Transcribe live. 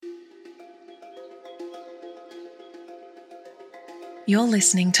You're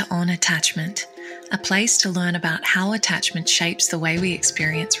listening to On Attachment, a place to learn about how attachment shapes the way we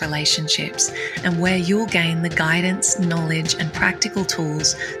experience relationships and where you'll gain the guidance, knowledge, and practical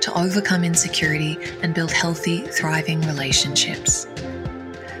tools to overcome insecurity and build healthy, thriving relationships.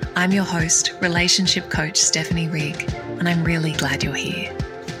 I'm your host, relationship coach Stephanie Rigg, and I'm really glad you're here.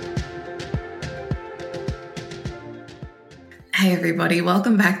 Hey everybody,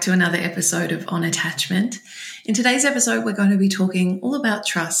 welcome back to another episode of On Attachment. In today's episode, we're going to be talking all about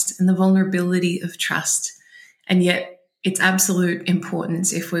trust and the vulnerability of trust, and yet its absolute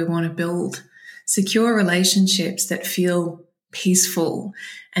importance if we want to build secure relationships that feel peaceful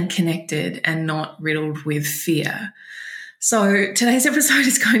and connected and not riddled with fear. So today's episode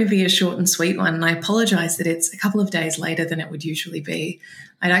is going to be a short and sweet one, and I apologize that it's a couple of days later than it would usually be.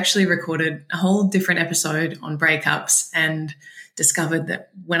 I'd actually recorded a whole different episode on breakups and discovered that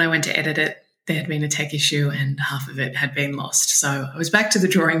when I went to edit it, there had been a tech issue and half of it had been lost. So I was back to the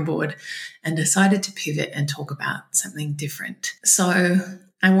drawing board and decided to pivot and talk about something different. So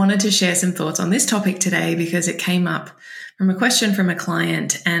I wanted to share some thoughts on this topic today because it came up from a question from a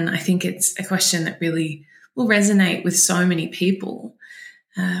client, and I think it's a question that really will resonate with so many people.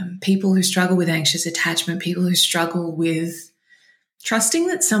 People who struggle with anxious attachment, people who struggle with trusting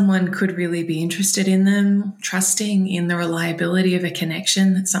that someone could really be interested in them, trusting in the reliability of a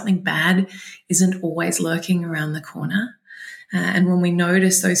connection, that something bad isn't always lurking around the corner. And when we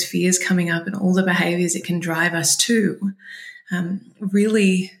notice those fears coming up and all the behaviors it can drive us to,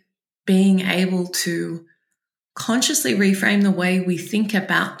 really being able to consciously reframe the way we think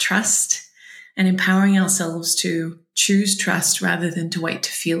about trust and empowering ourselves to choose trust rather than to wait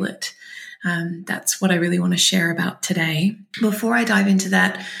to feel it. That's what I really want to share about today. Before I dive into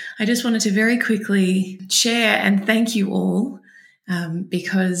that, I just wanted to very quickly share and thank you all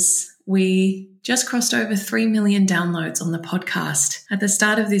because we just crossed over 3 million downloads on the podcast. At the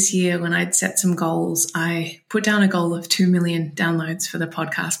start of this year, when I'd set some goals, I put down a goal of 2 million downloads for the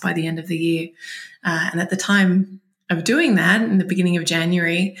podcast by the end of the year. And at the time of doing that, in the beginning of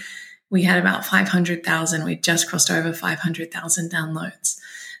January, we had about 500,000. We'd just crossed over 500,000 downloads.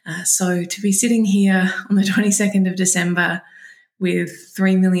 So to be sitting here on the 22nd of December with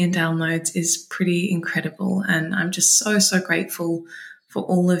 3 million downloads is pretty incredible. And I'm just so grateful for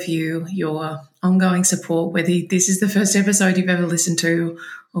all of you, your ongoing support, whether this is the first episode you've ever listened to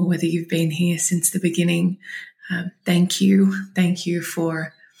or whether you've been here since the beginning. Thank you. Thank you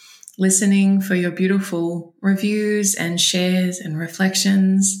for listening, for your beautiful reviews and shares and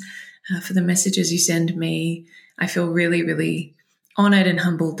reflections, for the messages you send me. I feel really honored and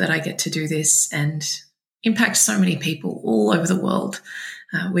humbled that I get to do this and impact so many people all over the world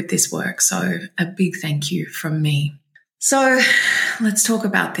with this work. So a big thank you from me. So let's talk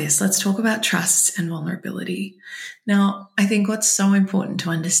about this. Let's talk about trust and vulnerability. Now, I think what's so important to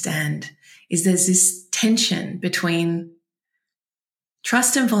understand is there's this tension between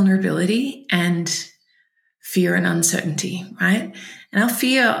trust and vulnerability and fear and uncertainty, right? And our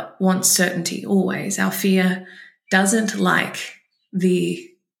fear wants certainty always. Our fear doesn't like the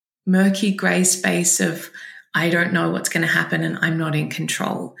murky gray space of, I don't know what's going to happen and I'm not in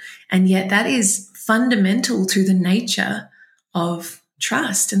control. And yet that is fundamental to the nature of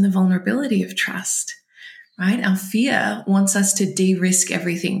trust and the vulnerability of trust, right? Our fear wants us to de-risk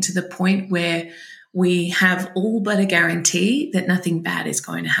everything to the point where we have all but a guarantee that nothing bad is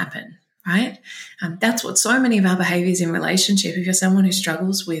going to happen, right? That's what so many of our behaviors in relationship, if you're someone who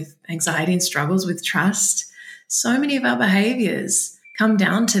struggles with anxiety and struggles with trust, so many of our behaviors come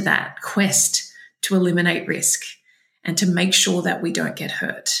down to that quest to eliminate risk and to make sure that we don't get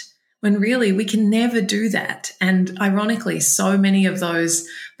hurt, when really we can never do that. And ironically, so many of those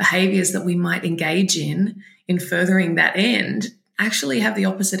behaviors that we might engage in furthering that end actually have the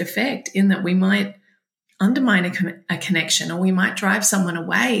opposite effect, in that we might undermine a connection, or we might drive someone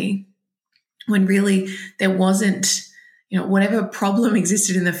away when really there wasn't, whatever problem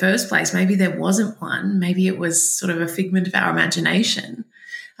existed in the first place, maybe there wasn't one. Maybe it was sort of a figment of our imagination,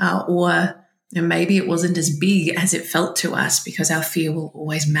 or maybe it wasn't as big as it felt to us, because our fear will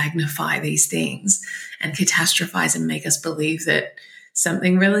always magnify these things and catastrophize and make us believe that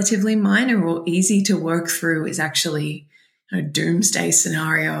something relatively minor or easy to work through is actually a doomsday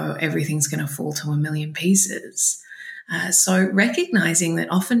scenario. Everything's going to fall to a million pieces. So recognizing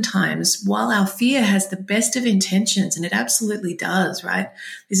that oftentimes, while our fear has the best of intentions, and it absolutely does, right?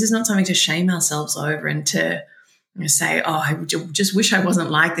 This is not something to shame ourselves over and to say, oh, I just wish I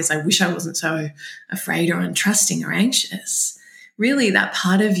wasn't like this. I wish I wasn't so afraid or untrusting or anxious. Really, that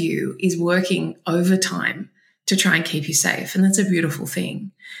part of you is working overtime to try and keep you safe. And that's a beautiful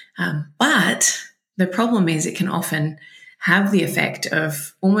thing. But the problem is it can often have the effect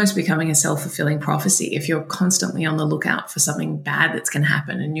of almost becoming a self-fulfilling prophecy. If you're constantly on the lookout for something bad that's going to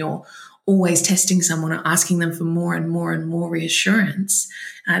happen and you're always testing someone or asking them for more and more and more reassurance,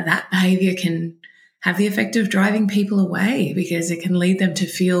 that behavior can have the effect of driving people away because it can lead them to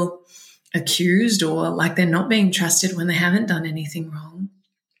feel accused or like they're not being trusted when they haven't done anything wrong,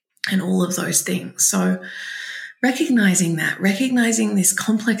 and all of those things. So recognizing this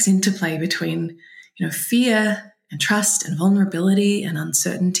complex interplay between, fear and trust and vulnerability and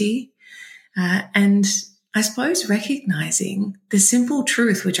uncertainty, and I suppose recognizing the simple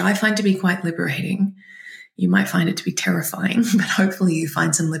truth, which I find to be quite liberating. You might find it to be terrifying, but hopefully you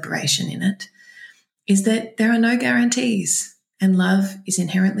find some liberation in it, is that there are no guarantees and love is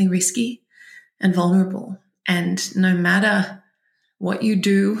inherently risky and vulnerable. And no matter what you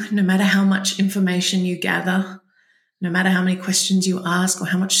do, no matter how much information you gather, no matter how many questions you ask or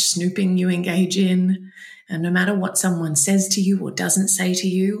how much snooping you engage in, and no matter what someone says to you or doesn't say to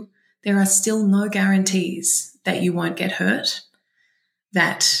you, there are still no guarantees that you won't get hurt,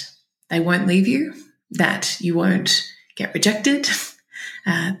 that they won't leave you, that you won't get rejected,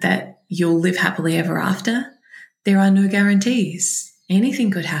 that you'll live happily ever after. There are no guarantees.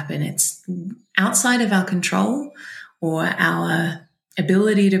 Anything could happen. It's outside of our control or our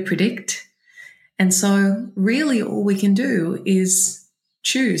ability to predict. And so really all we can do is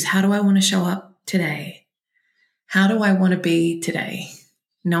choose, how do I want to show up today? How do I want to be today?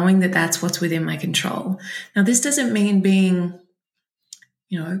 Knowing that that's what's within my control. Now, this doesn't mean being,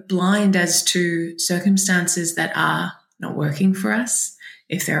 blind as to circumstances that are not working for us.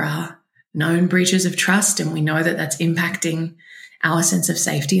 If there are known breaches of trust and we know that that's impacting our sense of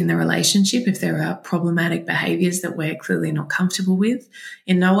safety in the relationship, if there are problematic behaviors that we're clearly not comfortable with,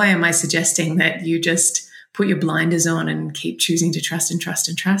 in no way am I suggesting that you just put your blinders on and keep choosing to trust and trust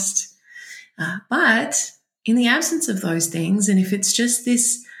and trust. But in the absence of those things, and if it's just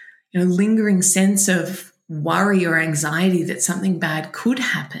this, lingering sense of worry or anxiety that something bad could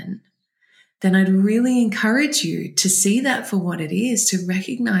happen, then I'd really encourage you to see that for what it is, to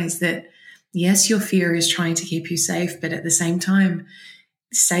recognize that, yes, your fear is trying to keep you safe, but at the same time,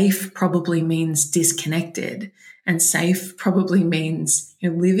 safe probably means disconnected, and safe probably means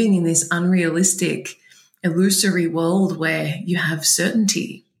living in this unrealistic, illusory world where you have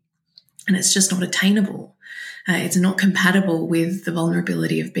certainty and it's just not attainable. It's not compatible with the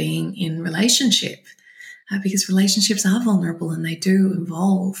vulnerability of being in relationship, because relationships are vulnerable and they do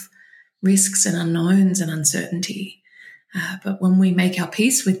involve risks and unknowns and uncertainty. But when we make our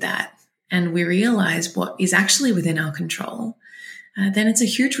peace with that and we realize what is actually within our control, then it's a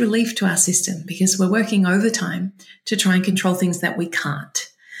huge relief to our system because we're working overtime to try and control things that we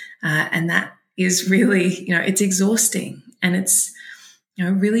can't. And that is really, it's exhausting, and it's, it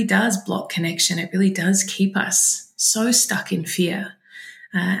really does block connection. It really does keep us so stuck in fear.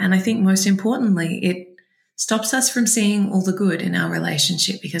 And I think most importantly, it stops us from seeing all the good in our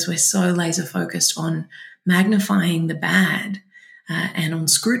relationship because we're so laser focused on magnifying the bad and on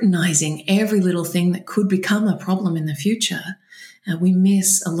scrutinizing every little thing that could become a problem in the future. We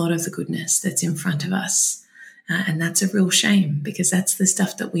miss a lot of the goodness that's in front of us. And that's a real shame because that's the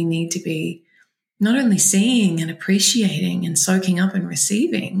stuff that we need to be not only seeing and appreciating and soaking up and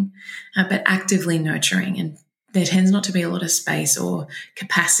receiving, but actively nurturing. And there tends not to be a lot of space or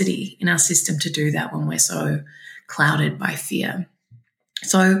capacity in our system to do that when we're so clouded by fear.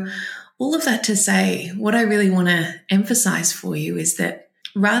 So all of that to say, what I really want to emphasize for you is that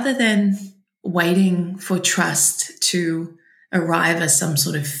rather than waiting for trust to arrive as some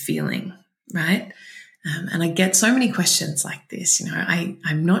sort of feeling, right? And I get so many questions like this,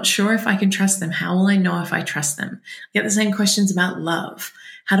 I'm not sure if I can trust them. How will I know if I trust them? I get the same questions about love.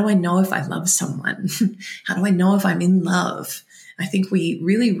 How do I know if I love someone? How do I know if I'm in love? I think we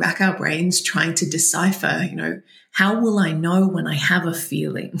really rack our brains trying to decipher, how will I know when I have a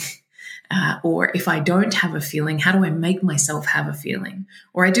feeling? Or if I don't have a feeling, how do I make myself have a feeling?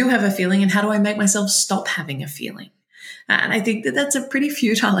 Or I do have a feeling, and how do I make myself stop having a feeling? And I think that that's a pretty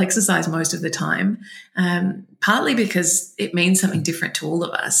futile exercise most of the time, partly because it means something different to all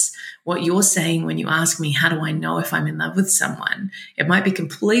of us. What you're saying when you ask me, how do I know if I'm in love with someone? It might be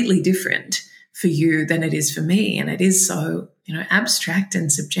completely different for you than it is for me. And it is so, abstract and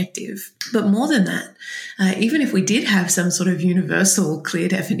subjective. But more than that, even if we did have some sort of universal, clear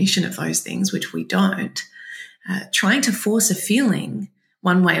definition of those things, which we don't, trying to force a feeling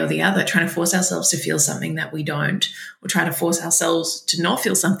one way or the other, trying to force ourselves to feel something that we don't, or try to force ourselves to not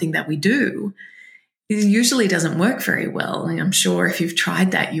feel something that we do, it usually doesn't work very well. And I'm sure if you've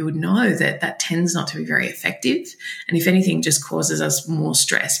tried that, you would know that that tends not to be very effective. And if anything, just causes us more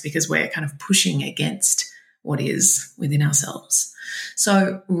stress because we're kind of pushing against what is within ourselves.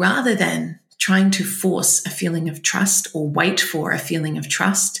 So rather than trying to force a feeling of trust or wait for a feeling of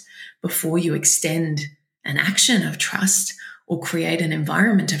trust before you extend an action of trust or create an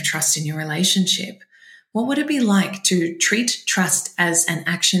environment of trust in your relationship, what would it be like to treat trust as an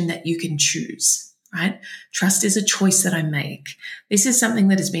action that you can choose, right? Trust is a choice that I make. This is something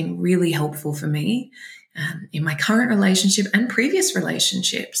that has been really helpful for me in my current relationship and previous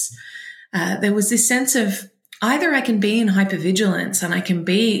relationships. There was this sense of either I can be in hypervigilance and I can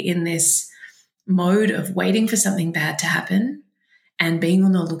be in this mode of waiting for something bad to happen and being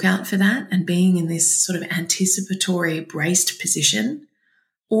on the lookout for that and being in this sort of anticipatory braced position,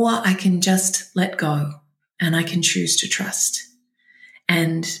 or I can just let go and I can choose to trust.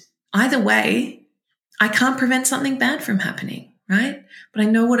 And either way, I can't prevent something bad from happening, right? But I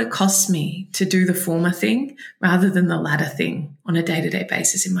know what it costs me to do the former thing rather than the latter thing on a day-to-day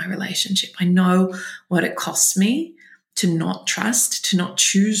basis in my relationship. I know what it costs me to not trust, to not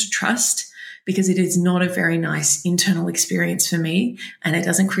choose trust, because it is not a very nice internal experience for me, and it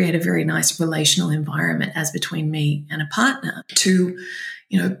doesn't create a very nice relational environment as between me and a partner to,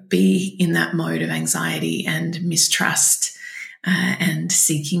 be in that mode of anxiety and mistrust and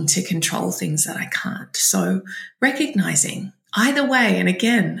seeking to control things that I can't. So recognizing either way, and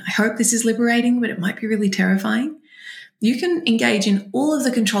again, I hope this is liberating, but it might be really terrifying. You can engage in all of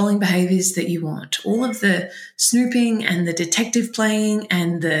the controlling behaviors that you want, all of the snooping and the detective playing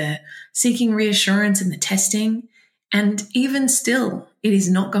and the seeking reassurance and the testing. And even still, it is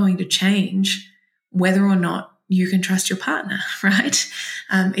not going to change whether or not you can trust your partner, right?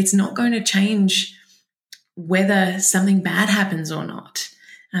 It's not going to change whether something bad happens or not.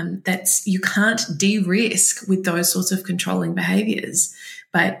 You can't de-risk with those sorts of controlling behaviors,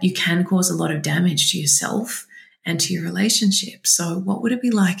 but you can cause a lot of damage to yourself and to your relationship. So what would it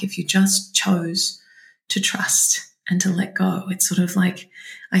be like if you just chose to trust and to let go? It's sort of like,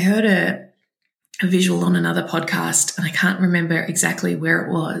 I heard a visual on another podcast, and I can't remember exactly where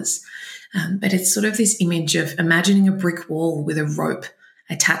it was, but it's sort of this image of imagining a brick wall with a rope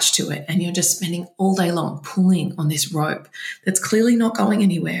attached to it, and you're just spending all day long pulling on this rope that's clearly not going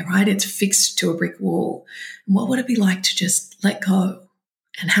anywhere, right? It's fixed to a brick wall. And what would it be like to just let go?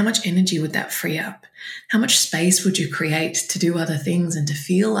 And how much energy would that free up? How much space would you create to do other things and to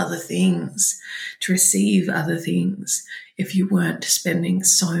feel other things, to receive other things, if you weren't spending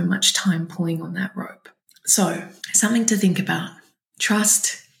so much time pulling on that rope? So, something to think about.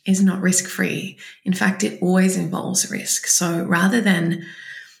 Trust is not risk-free. In fact, it always involves risk. So rather than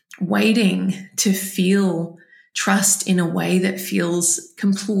waiting to feel trust in a way that feels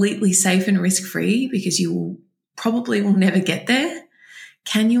completely safe and risk-free, because you probably will never get there,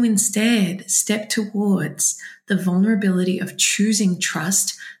 can you instead step towards the vulnerability of choosing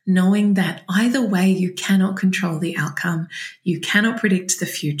trust, knowing that either way you cannot control the outcome, you cannot predict the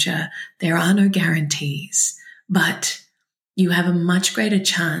future, there are no guarantees, but you have a much greater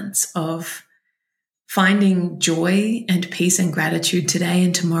chance of finding joy and peace and gratitude today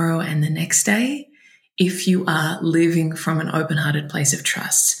and tomorrow and the next day if you are living from an open-hearted place of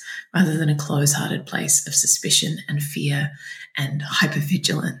trust rather than a closed-hearted place of suspicion and fear and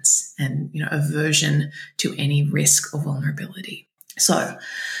hypervigilance and, aversion to any risk or vulnerability. So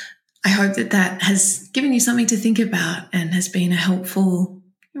I hope that has given you something to think about and has been a helpful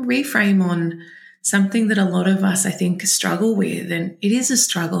reframe on something that a lot of us, I think, struggle with. And it is a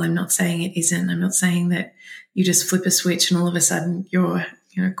struggle. I'm not saying it isn't. I'm not saying that you just flip a switch and all of a sudden your,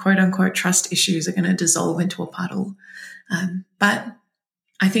 quote unquote trust issues are going to dissolve into a puddle. But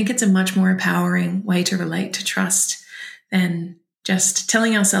I think it's a much more empowering way to relate to trust than just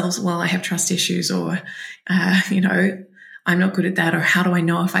telling ourselves, well, I have trust issues, or, I'm not good at that, or how do I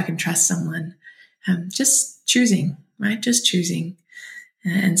know if I can trust someone? Just choosing, right? Just choosing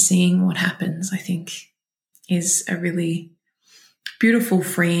and seeing what happens, I think, is a really beautiful,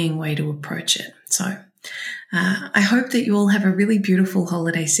 freeing way to approach it. So I hope that you all have a really beautiful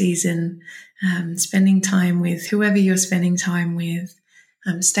holiday season, spending time with whoever you're spending time with.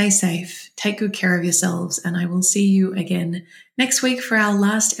 Stay safe, take good care of yourselves, and I will see you again next week for our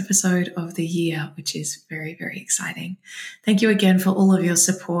last episode of the year, which is very, very exciting. Thank you again for all of your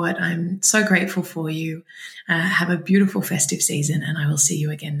support. I'm so grateful for you. Have a beautiful festive season, and I will see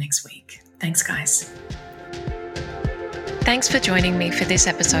you again next week. Thanks, guys. Thanks for joining me for this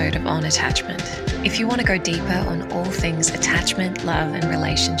episode of On Attachment. If you want to go deeper on all things attachment, love, and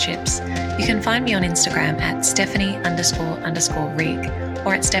relationships, you can find me on Instagram at Stephanie__Rig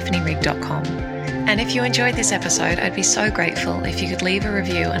or at stephanierig.com. And if you enjoyed this episode, I'd be so grateful if you could leave a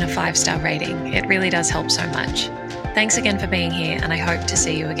review and a 5-star rating. It really does help so much. Thanks again for being here, and I hope to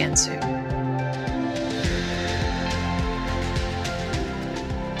see you again soon.